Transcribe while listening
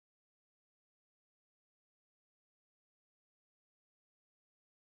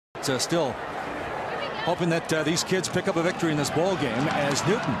Still hoping that these kids pick up a victory in this ball game as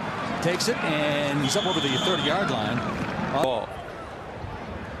Newton takes it and he's up over the 30-yard line. Ball.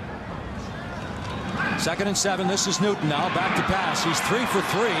 2nd and 7. This is Newton now back to pass. He's 3 for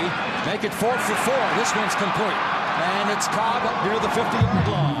 3. Make it 4 for 4. This one's complete. And it's Cobb up near the 50-yard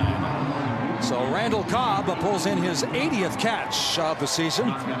line. So Randall Cobb pulls in his 80th catch of the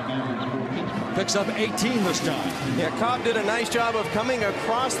season. Picks up 18 this time. Yeah, Cobb did a nice job of coming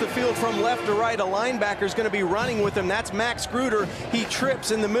across the field from left to right. A linebacker's going to be running with him. That's Max Gruder. He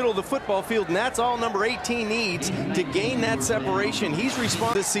trips in the middle of the football field, and that's all number 18 needs to gain that separation. He's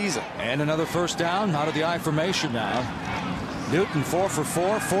responded this season. And another first down out of the I formation now. Newton 4 for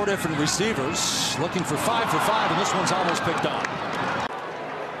 4, 4 different receivers, looking for 5 for 5, and this one's almost picked up.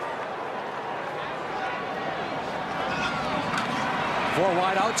 Four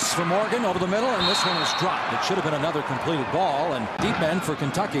wideouts from Morgan over the middle, and this one is dropped. It should have been another completed ball, and deep end for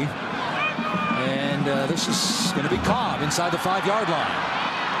Kentucky. And this is going to be Cobb inside the 5-yard line.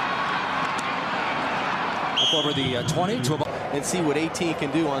 Up over the 20 to about. And see what 18 can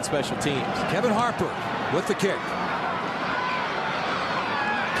do on special teams. Kevin Harper with the kick.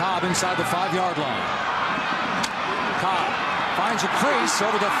 Cobb inside the 5-yard line. Cobb finds a crease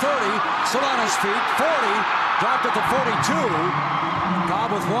over the 30, still on his feet, 40. Dropped at the 42.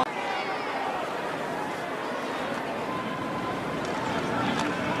 Cobb with one.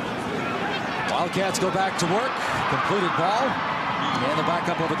 Wildcats go back to work. Completed ball. And they're back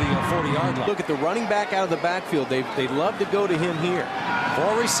up over the 40-yard line. Look at the running back out of the backfield. They love to go to him here.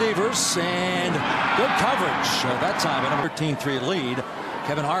 4 receivers and good coverage that time. A 13-3 lead.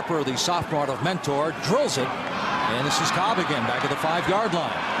 Kevin Harper, the sophomore out of Mentor, drills it. And this is Cobb again back at the 5-yard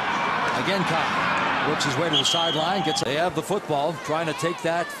line. Again Cobb. Works his way to the sideline. They have the football, trying to take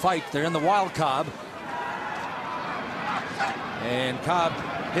that fight. They're in the wild Cobb. And Cobb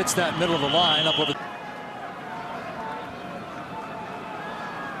hits that middle of the line up over.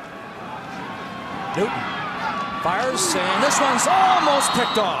 Newton fires, and this one's almost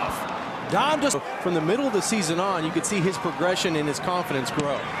picked off. Down to from the middle of the season on, you could see his progression and his confidence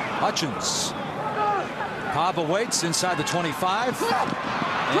grow. Hutchins. Cobb awaits inside the 25.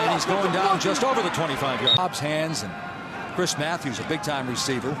 And he's going down just over the 25-yard. Cobb's hands, and Chris Matthews, a big-time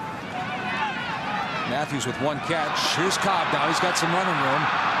receiver. Matthews with 1 catch. Here's Cobb now. He's got some running room,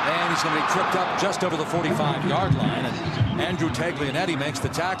 and he's going to be tripped up just over the 45-yard line. And Andrew Taglianetti makes the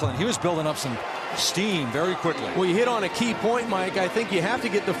tackle, and he was building up some steam very quickly. Well, you hit on a key point, Mike. I think you have to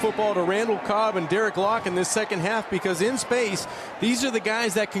get the football to Randall Cobb and Derek Locke in this second half, because in space, these are the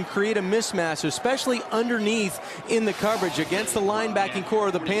guys that can create a mismatch, especially underneath in the coverage against the linebacking core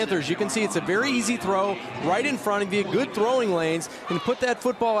of the Panthers. You can see it's a very easy throw right in front of you, good throwing lanes, and put that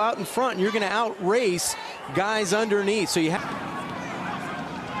football out in front, and you're going to outrace guys underneath. So you have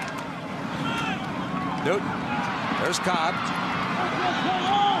Newton. There's Cobb.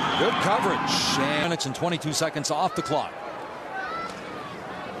 Good coverage. And minutes and 22 seconds off the clock.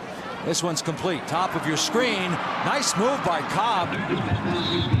 This one's complete. Top of your screen. Nice move by Cobb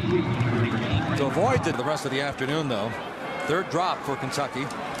to avoid the rest of the afternoon, though. 3rd drop for Kentucky. Here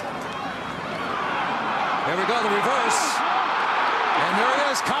we go, the reverse. And there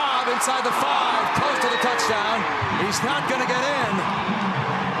it is, Cobb inside the 5, close to the touchdown. He's not going to get in.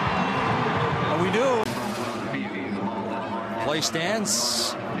 And we knew. Play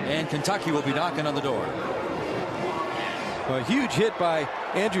stands, and Kentucky will be knocking on the door. A huge hit by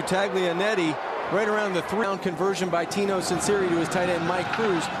Andrew Taglianetti right around the 3-round conversion by Tino Sinceri to his tight end Mike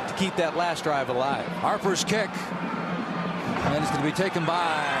Cruz to keep that last drive alive. Harper's kick, and it's going to be taken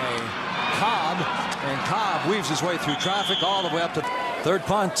by Cobb, and Cobb weaves his way through traffic all the way up to 3rd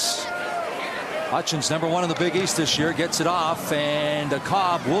punt. Hutchins, number 1 in the Big East this year, gets it off, and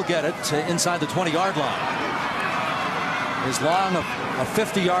Cobb will get it inside the 20-yard line. His long a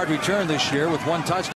 50-yard return this year with 1 touchdown.